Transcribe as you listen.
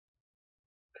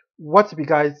What's up, you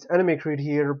guys? Anime Creed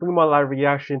here, bringing my live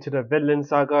reaction to the Vinland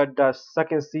Saga, the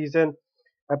second season,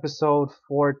 episode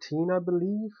 14, I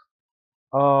believe.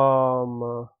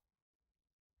 Hold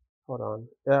on.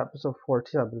 Yeah, episode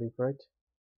 14, I believe, right?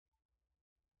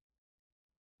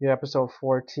 Yeah, episode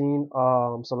 14.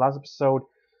 So last episode,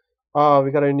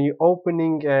 we got a new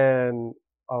opening and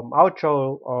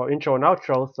outro, or intro and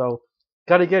outro. So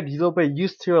gotta get a little bit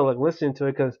used to it, like listening to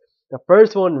it, because the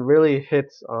first one really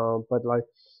hits. But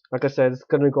like I said, it's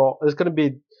gonna go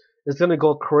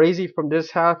crazy from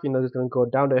this half. It's gonna go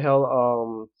down the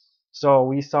hill. So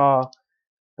we saw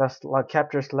that's like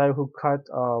capture slave who cut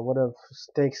one of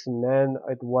Snake's men.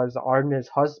 It was Arden's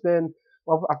husband.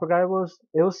 Well, I forgot it was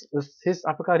his.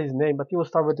 I forgot his name, but he will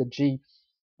start with a G.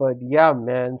 But yeah,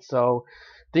 man. So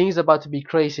things about to be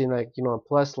crazy. Like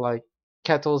plus like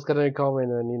Kettle's gonna come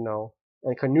in, and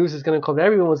and Canoes is gonna come.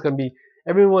 Everyone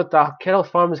with the Kettle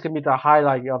farm is gonna be the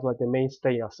highlight of like the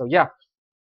mainstay. So yeah.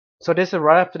 So this is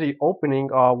right after the opening.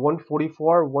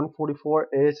 144. 144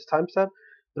 is the time step.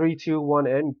 3, 2, 1,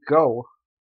 and go.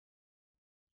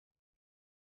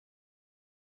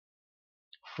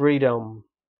 Freedom.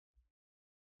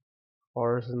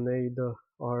 Arsenada.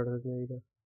 Arsenada.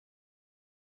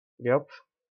 Yep.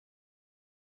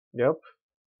 Yep.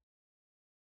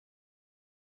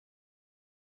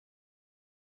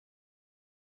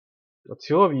 The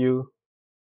two of you.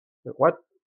 What?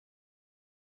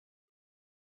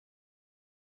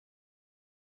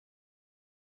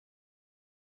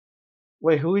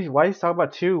 Wait, why is he talking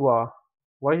about two?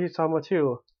 Why is he talking about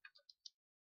two?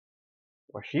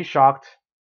 Well, she's shocked,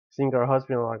 seeing her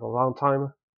husband in like a long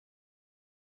time.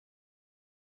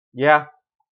 Yeah.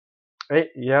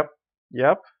 Yep.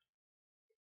 Yep.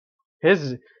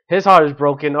 His his heart is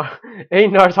broken.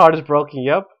 Einar's heart is broken.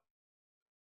 Yep.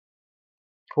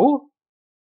 Who?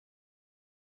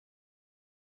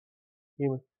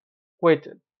 Wait,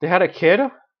 they had a kid?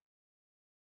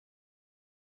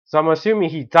 So I'm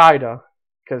assuming he died,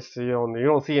 because you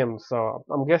don't see him. So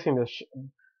I'm guessing that's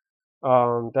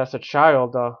a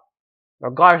child. Oh,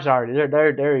 Garzard.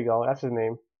 There you go. That's his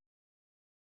name.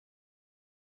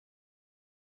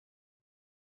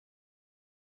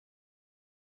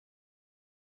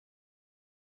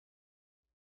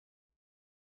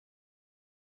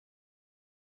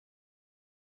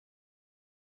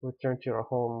 Return to your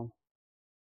home.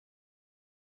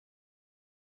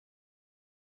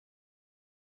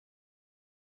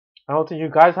 I don't think you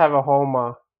guys have a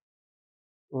home.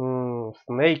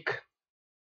 Snake.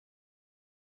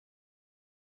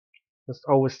 Just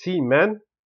OST, man.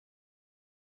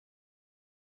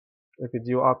 If you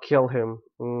do, I'll kill him.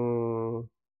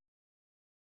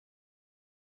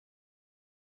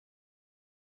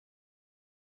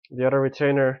 The other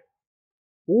retainer.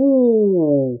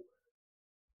 Ooh,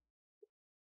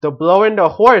 the blow in the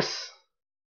horse.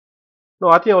 No,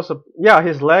 I think it was yeah,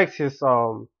 his legs,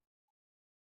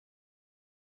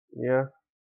 yeah.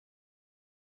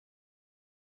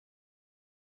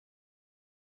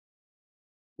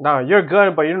 No, you're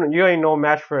good, but you ain't no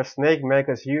match for a snake, man,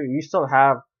 because you still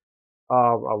have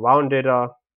a rounded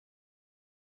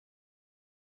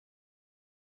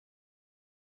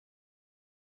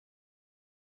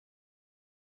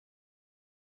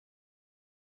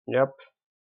yep.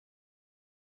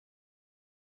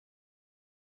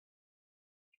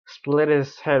 Split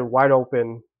his head wide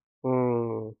open.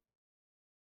 Hmm.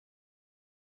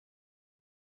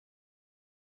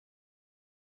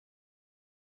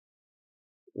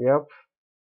 Yep.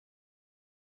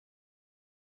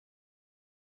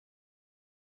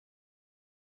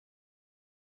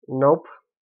 Nope.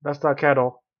 That's not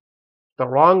Kettle. The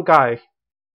wrong guy.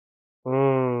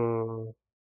 Hmm.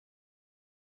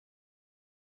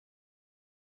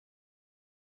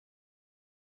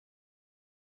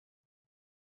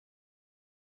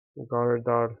 Guard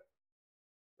dog.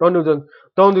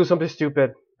 Don't do something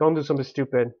stupid. Don't do something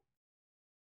stupid.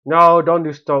 No,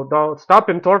 don't stop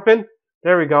him, Thorfinn.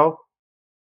 There we go.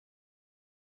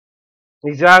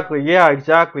 Exactly. Yeah.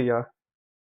 Exactly.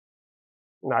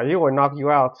 Nah, he will knock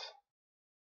you out.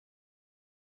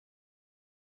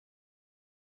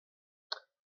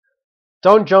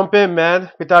 Don't jump in,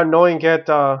 man, without knowing it.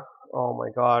 Oh my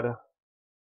God.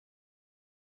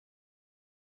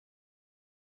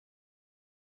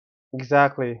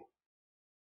 Exactly.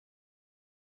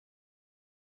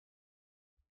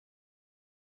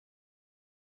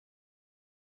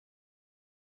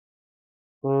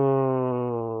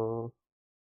 Hmm.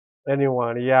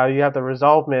 Anyone? Yeah, you have the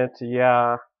resolvement.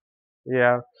 Yeah.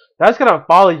 Yeah. That's gonna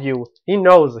follow you. He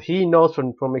knows. He knows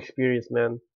from experience,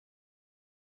 man.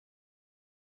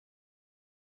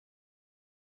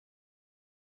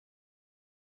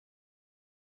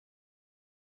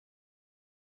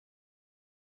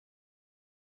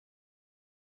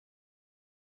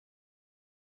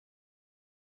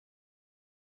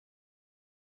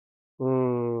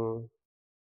 Hmm.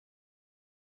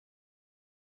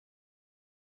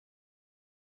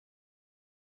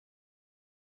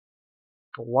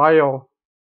 While.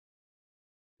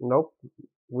 Nope.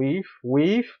 Weave.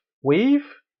 Weave. Weave.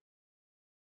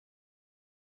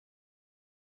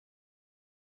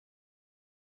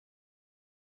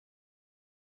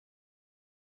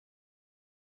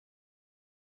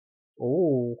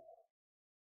 Ooh.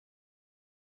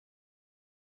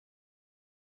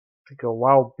 Like a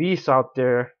wild beast out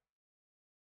there.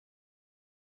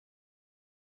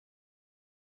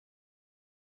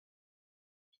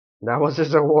 That was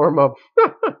just a warm up.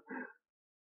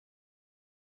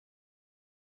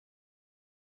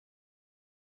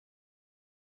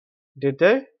 Did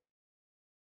they?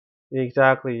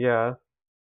 Exactly, yeah.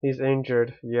 He's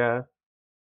injured, yeah.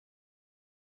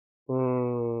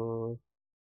 Hmm.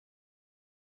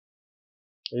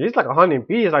 He's like a honey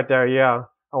beast right there, yeah.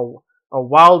 A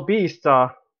wild beast,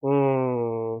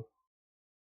 hmm.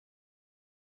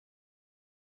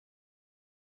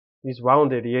 He's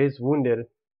wounded, yeah, he's wounded.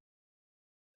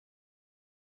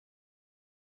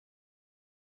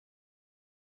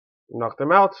 Knocked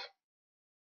him out.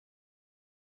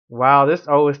 Wow, this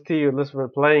OST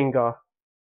Elizabeth playing,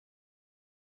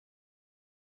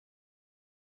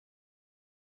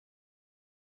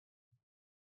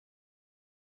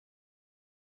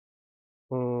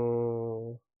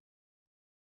 hmm.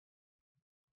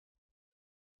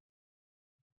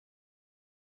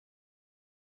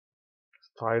 It's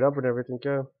tied up and everything,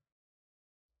 yeah.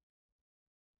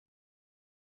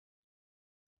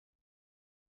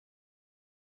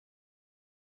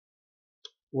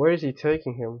 Where is he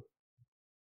taking him?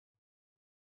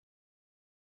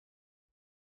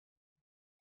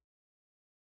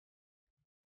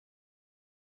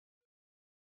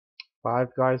 Five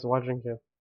guys watching him.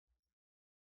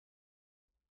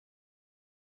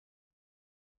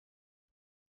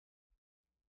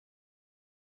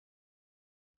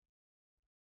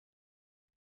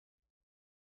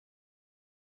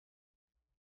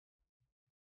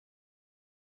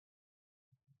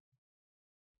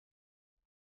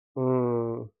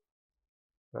 Hmm.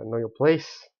 I know your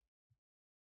place.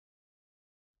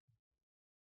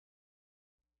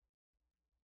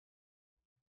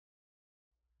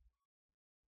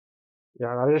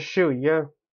 Yeah, I just shoot, yeah.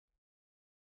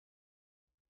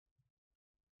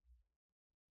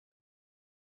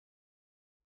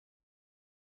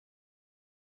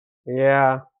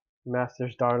 Yeah.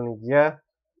 Master's darling, yeah.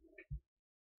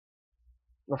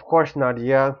 Of course not,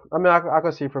 yeah. I mean, I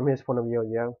could see from his point of view,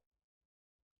 yeah.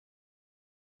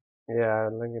 Yeah,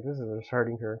 like this is just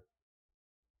hurting her.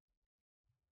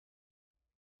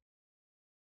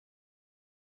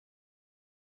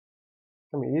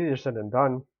 I mean, easier said than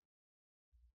done.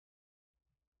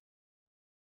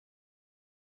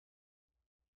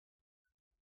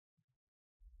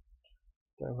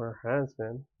 Damn her hands,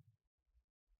 man.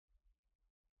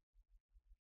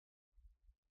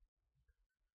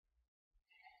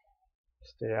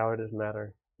 Stay out of this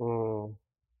matter. Hmm.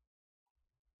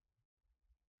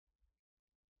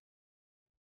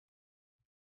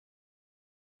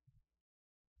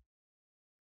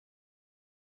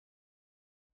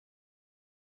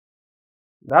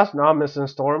 That's not missing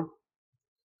Storm.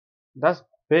 That's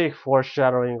big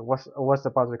foreshadowing. What's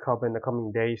about to come in the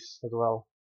coming days as well.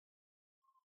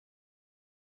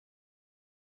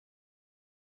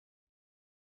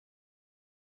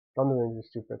 Don't do anything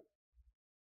stupid.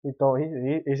 He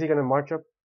don't. Is he gonna march up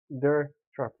there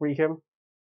try to free him?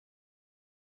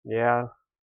 Yeah.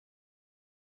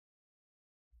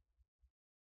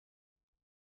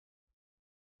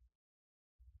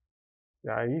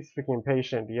 Yeah. He's freaking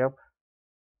patient. Yep.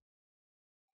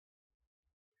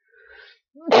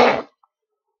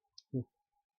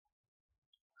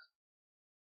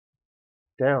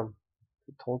 Damn.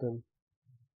 He told him.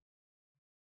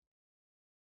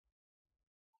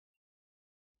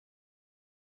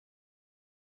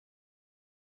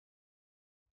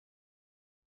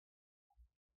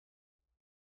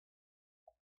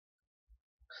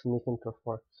 Sneak into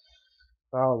fort.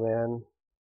 Oh man.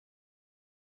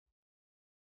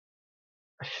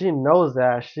 She knows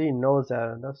that. She knows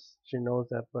that. She knows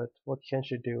that. But what can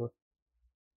she do?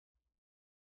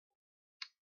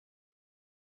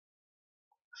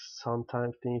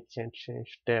 Sometimes things can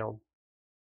change. Damn.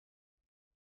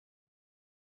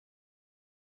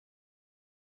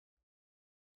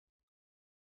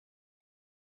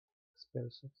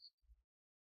 Expenses.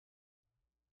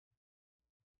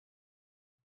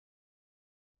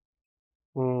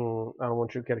 I don't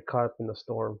want you to get caught up in the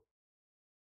storm.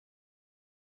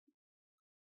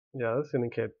 Yeah, this is gonna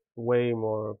get way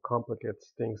more complicated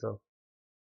things though.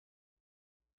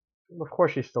 Of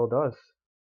course she still does.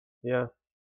 Yeah.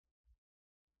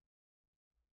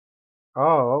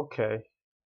 Oh, okay.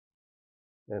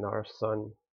 And our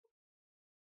son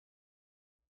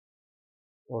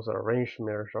was an arranged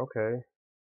marriage. Okay.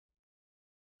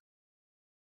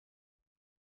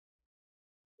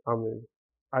 I mean,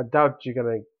 I doubt you're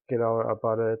gonna get out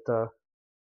about it.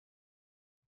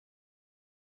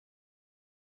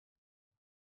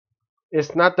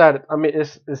 It's not that. I mean,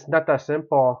 it's not that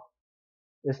simple.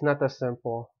 It's not that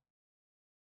simple.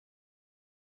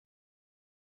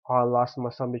 Oh, I lost my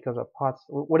son because of pots.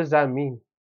 What does that mean?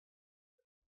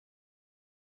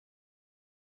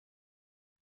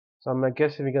 So I'm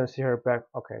guessing we're gonna see her back.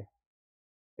 Okay,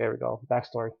 there we go.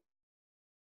 Backstory.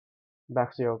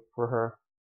 Backstory for her.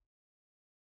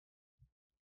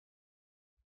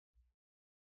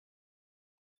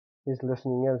 He's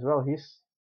listening as well.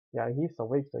 Yeah, he's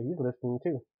awake, so he's listening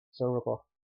too. So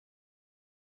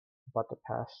about the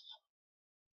past.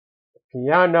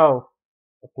 Piano.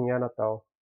 The piano though.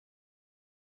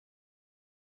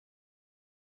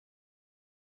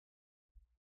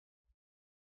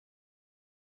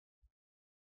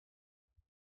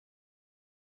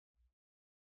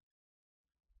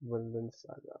 Vinland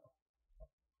Saga.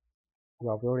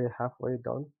 Well, we're already halfway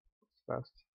done. It's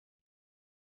fast.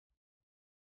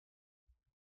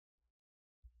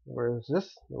 Where is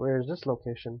this? Where is this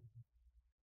location?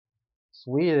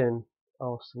 Sweden.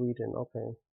 Oh, Sweden.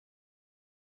 Okay.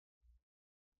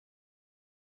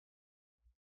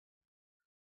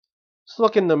 Let's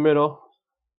look in the middle.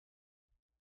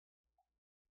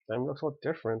 Damn, looks so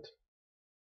different.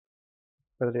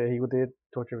 But yeah, he did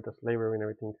torture with the slavery and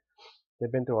everything.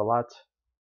 They've been through a lot.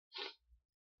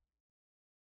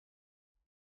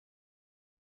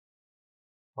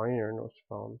 Iron was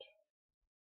found.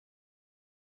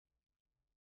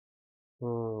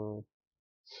 Hmm.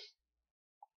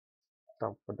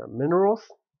 Stop for the minerals.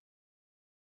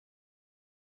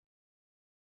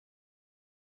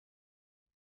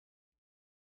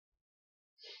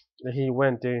 He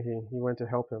went, did he? He went to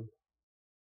help him.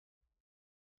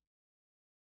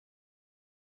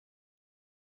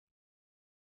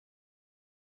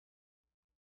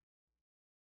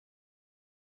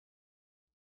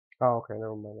 Oh, okay,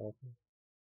 never mind. Okay.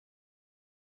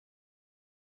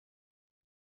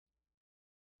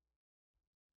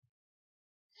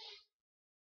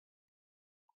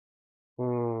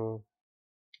 Hmm.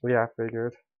 Yeah, I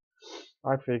figured.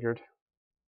 I figured.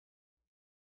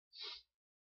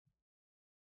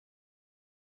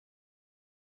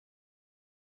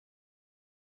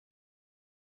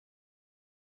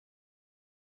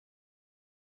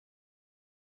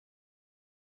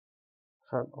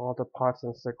 Had all the pots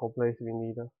and sickle blades we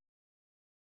needed.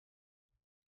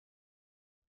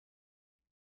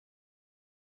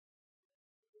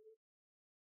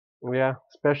 Yeah,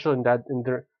 especially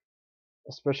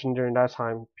especially during that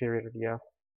time period. Yeah.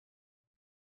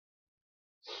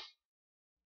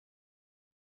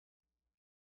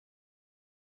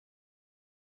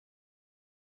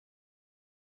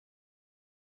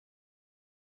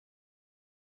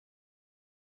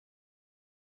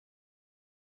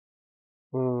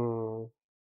 Hmm.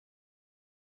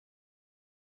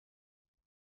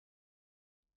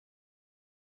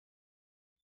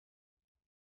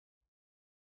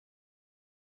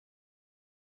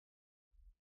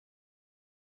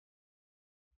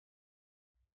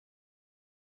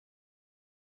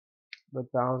 The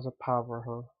balance of power,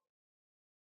 huh?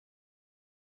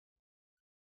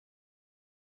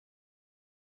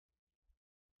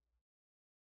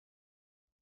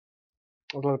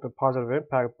 A little bit positive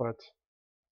impact, but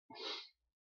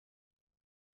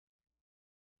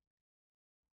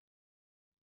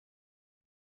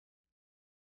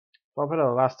probably the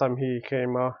last time he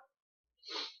came,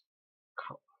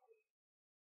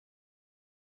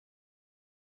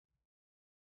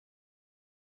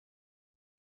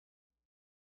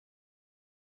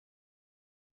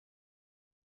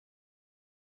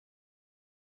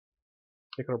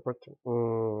 he could have brought.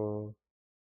 Hmm.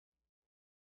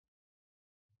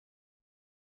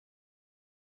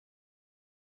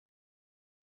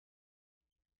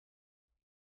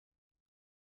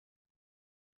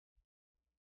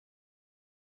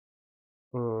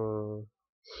 Hmm.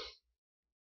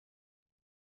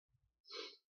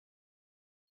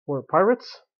 Were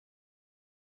pirates?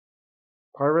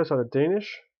 Pirates are the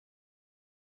Danish?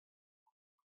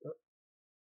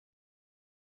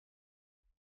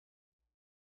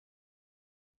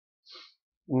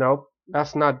 Nope,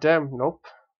 that's not them. Nope,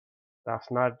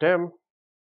 that's not them.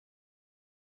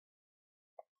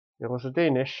 It was the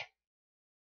Danish.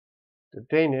 The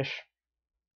Danish.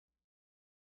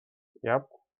 Yep.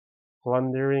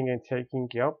 Plundering and taking.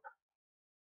 Yep.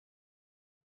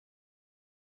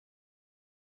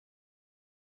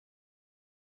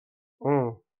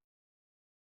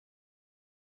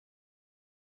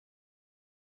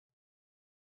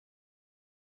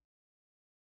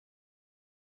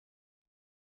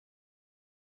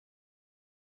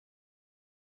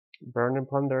 Burn and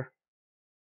plunder.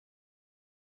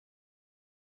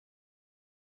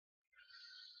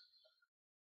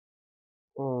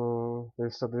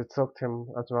 So they took him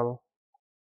as well.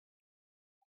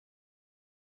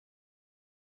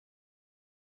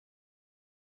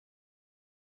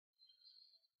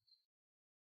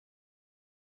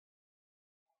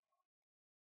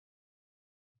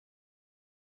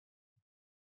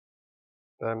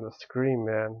 Damn, the scream,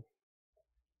 man.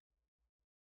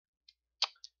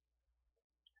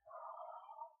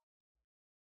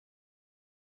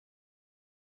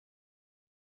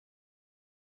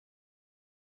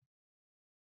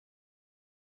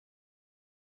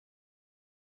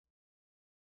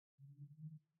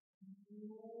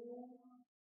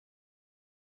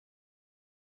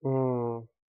 Hmm.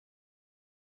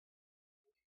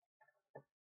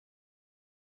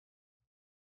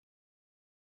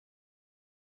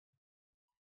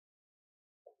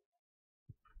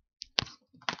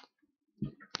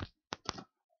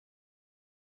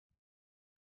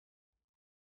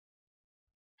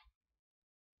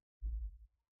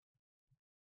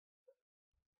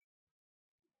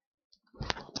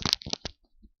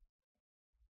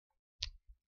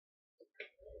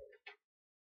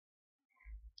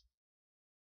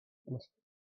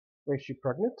 Wait, she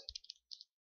pregnant?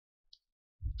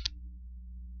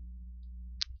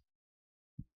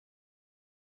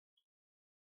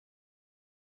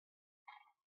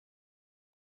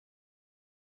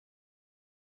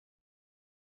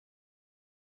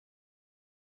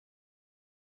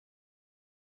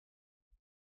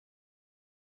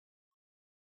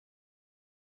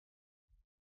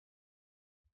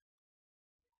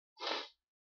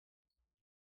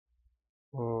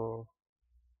 Hmm.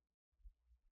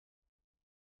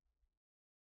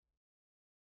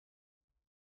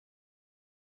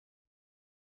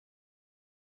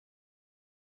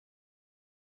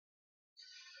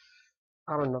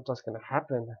 I don't know if that's gonna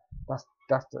happen.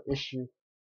 That's the issue.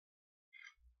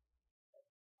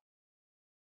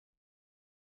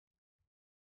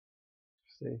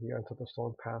 Stay here until the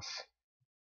storm pass.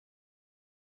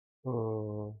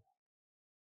 Hmm.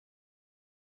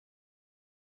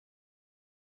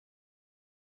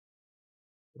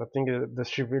 The thing is, does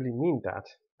she really mean that?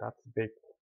 That's a big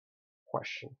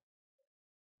question.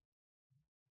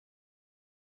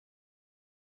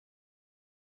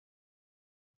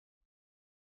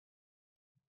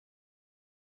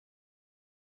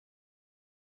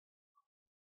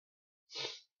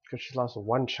 Because she lost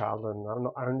one child, and I don't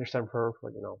know. I understand her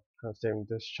for kind of saving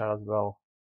this child as well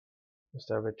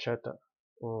instead of Cheta.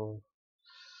 Mm.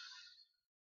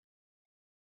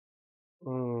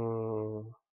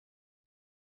 Mm.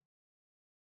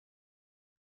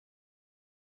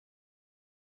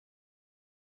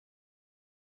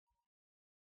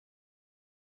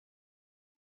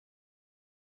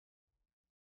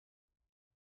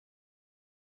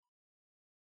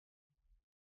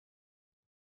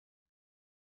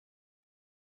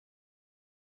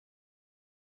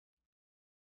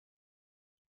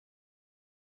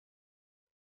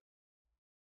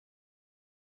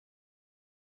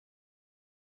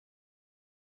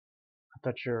 I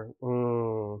thought you're.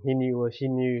 He knew what he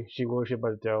knew. She was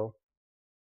about to do.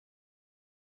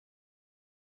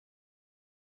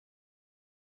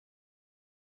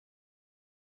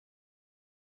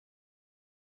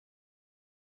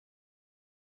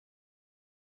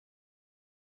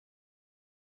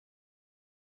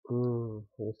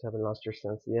 You just haven't lost your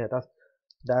sense. Yeah, that's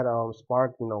that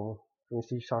spark. When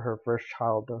she saw her first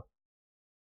child.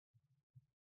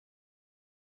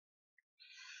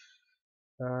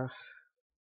 Uh,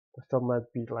 that still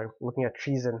might be like looking at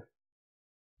treason,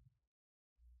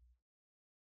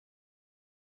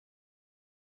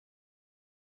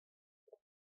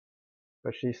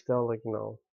 but she still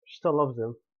she still loves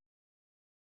him.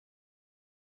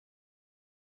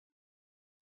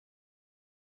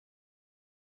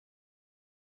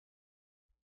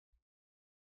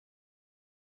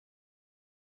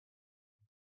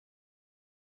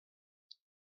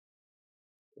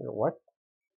 What?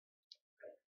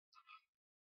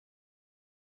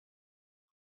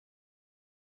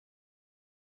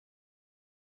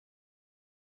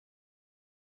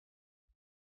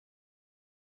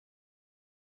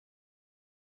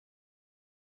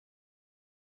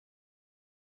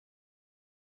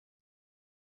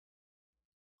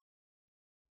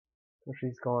 So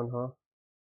she's gone, huh?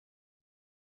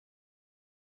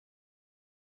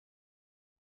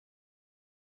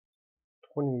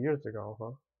 20 years ago,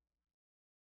 huh?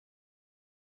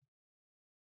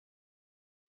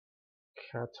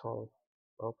 Cattle.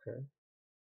 Okay.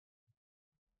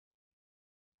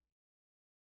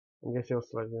 I guess it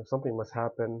was like something must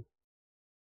happen.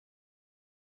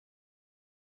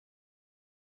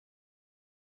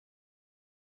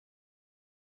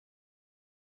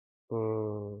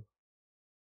 Mm,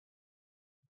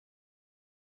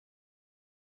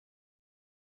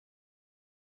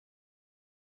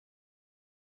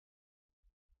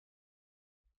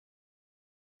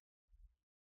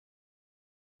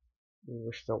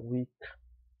 we're still weak.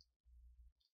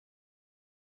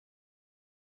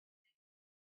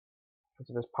 Because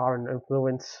of his power and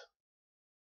influence.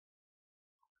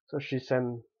 So she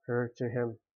sent her to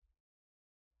him.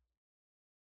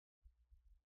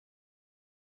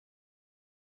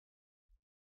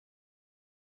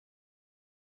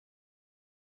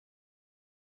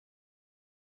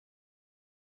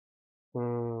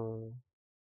 Mm,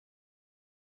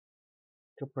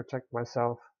 to protect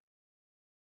myself.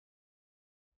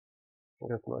 I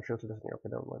guess no, she was listening. Okay,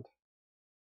 never mind.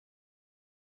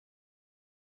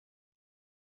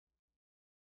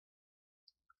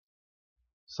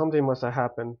 Something must have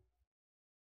happened.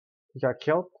 He got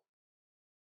killed?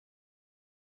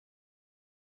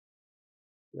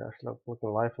 Yeah, she looked looking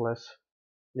lifeless.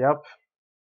 Yep.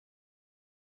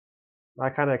 I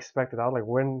kinda expected. I was like,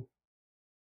 when?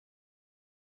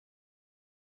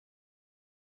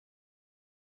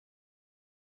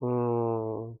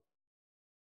 Hmm.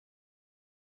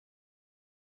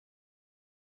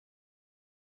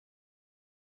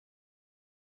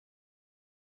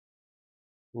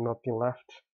 Nothing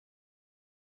left.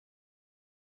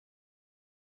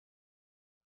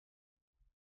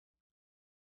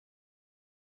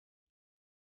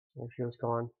 And she was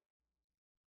gone.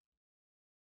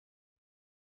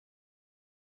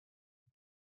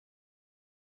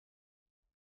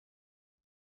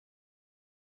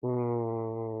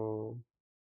 Hmm.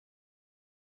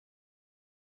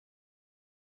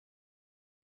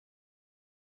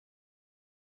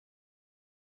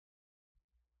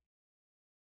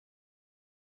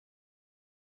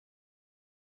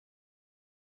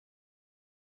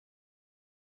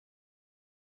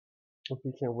 If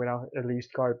we can without at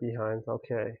least guard behind,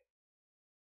 okay.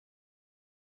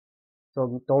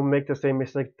 So don't make the same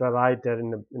mistake that I did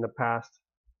in the past.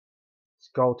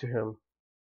 Just go to him.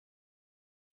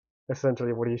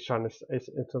 Essentially, what he's trying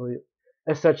to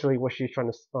essentially what she's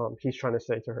trying to he's trying to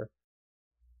say to her.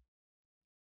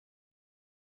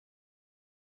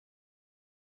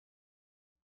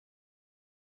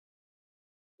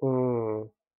 Hmm.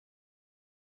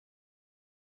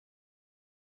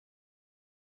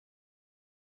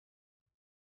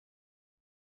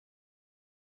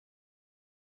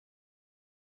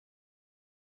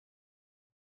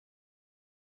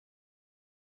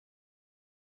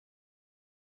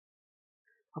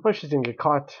 I bet she's gonna get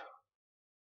caught.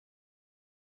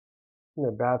 In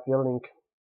a bad feeling.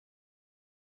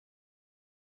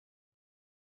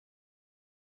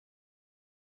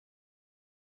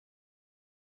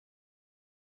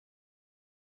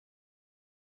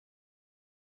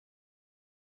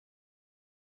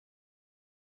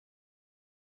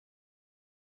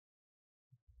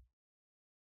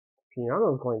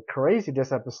 Piano's going crazy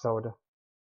this episode.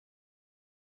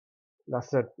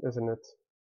 That's it, isn't it?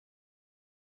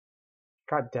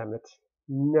 God damn it.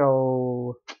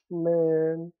 No,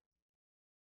 man.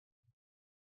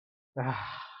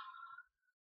 Ah,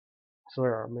 I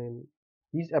swear, man.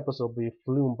 These episodes be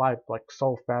flew by like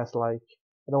so fast, like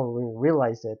I don't even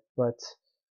realize it. But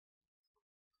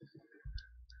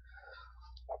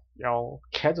yo,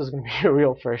 Kat is gonna be a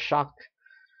real first shock.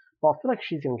 Well, I feel like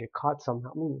she's gonna get caught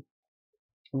somehow.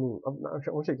 I'm not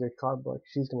sure. I won't say get caught, but like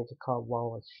she's gonna get caught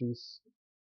while like she's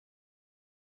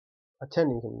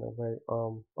attending him in a way.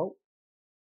 Oh,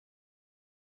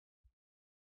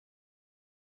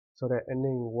 so that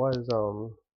ending was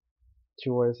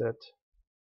towards it.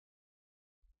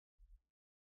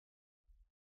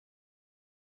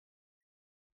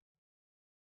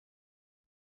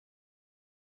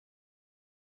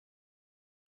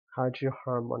 Hydro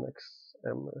harmonics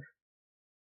Emmer.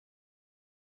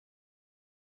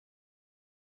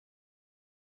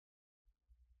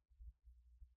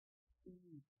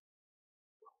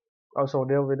 Oh, so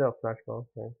they'll be the flashball.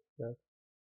 Okay, yeah.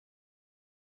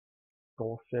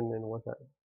 Dolphin and what's that?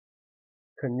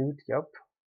 Canute. Yep.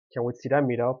 Can't wait to see that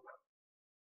meet up.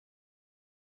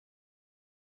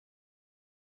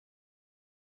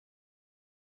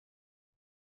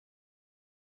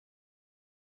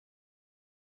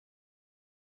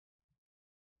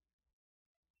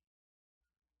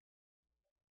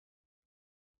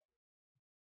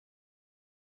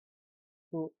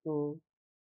 Mm-mm.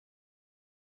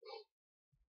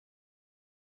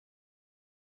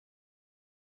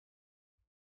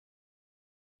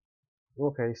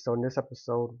 Okay, so in this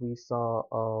episode we saw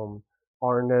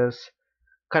Arna's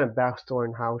kind of backstory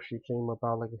and how she came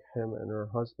about, like him and her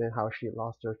husband, how she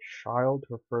lost her child,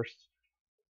 her first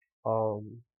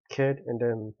kid, and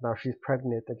then now she's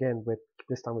pregnant again with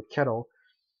this time with Kettle.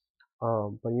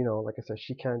 But like I said,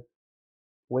 she can't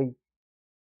wait,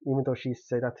 even though she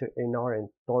said that to Einar and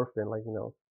Thorfinn, like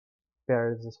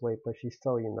bears this weight, but she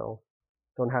still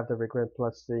don't have the regret.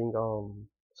 Plus seeing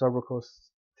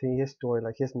Cerberus, seeing his story,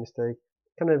 like his mistake,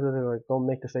 kind of really, like don't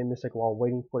make the same mistake while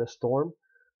waiting for the storm.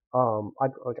 I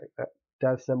okay,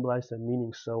 that symbolizes the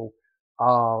meaning. So,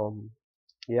 um,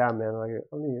 yeah, man, like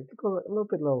I mean, a little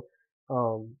bit low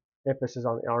emphasis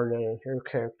on Arne and her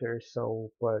character.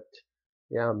 So, but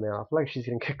yeah, man, I feel like she's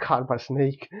gonna get caught by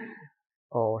Snake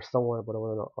or someone, but I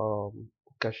don't know.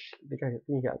 Because they got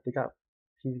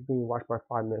he's being watched by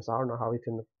 5 minutes. I don't know how he's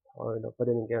gonna, but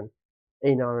then again,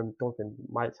 Einar and Thorfinn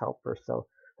might help her. So,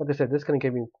 like I said, this is gonna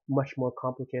get me much more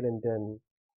complicated, and then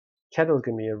Kendall's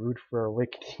gonna be a root for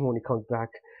Awakening when he comes back.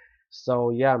 So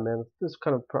yeah, man, this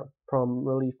kind of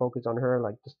really focused on her,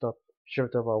 like just the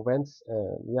shift of events,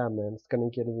 and yeah, man, it's gonna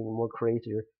get even more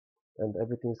crazier, and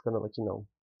everything's gonna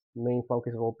main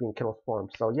focus will be in Kendall's form.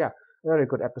 So yeah, another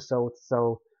good episode.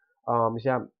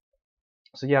 Yeah,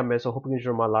 so yeah, man. So hope you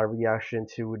enjoy my live reaction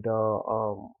to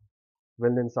the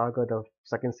Vinland Saga, the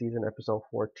second season, episode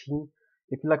 14.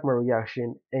 If you like my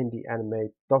reaction and the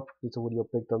anime, don't forget to video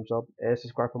a big thumbs up and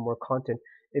subscribe for more content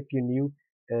if you're new.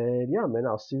 And yeah, man,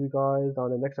 I'll see you guys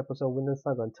on the next episode of Vinland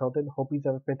Saga. Until then, hope you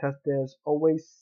have a fantastic day as always.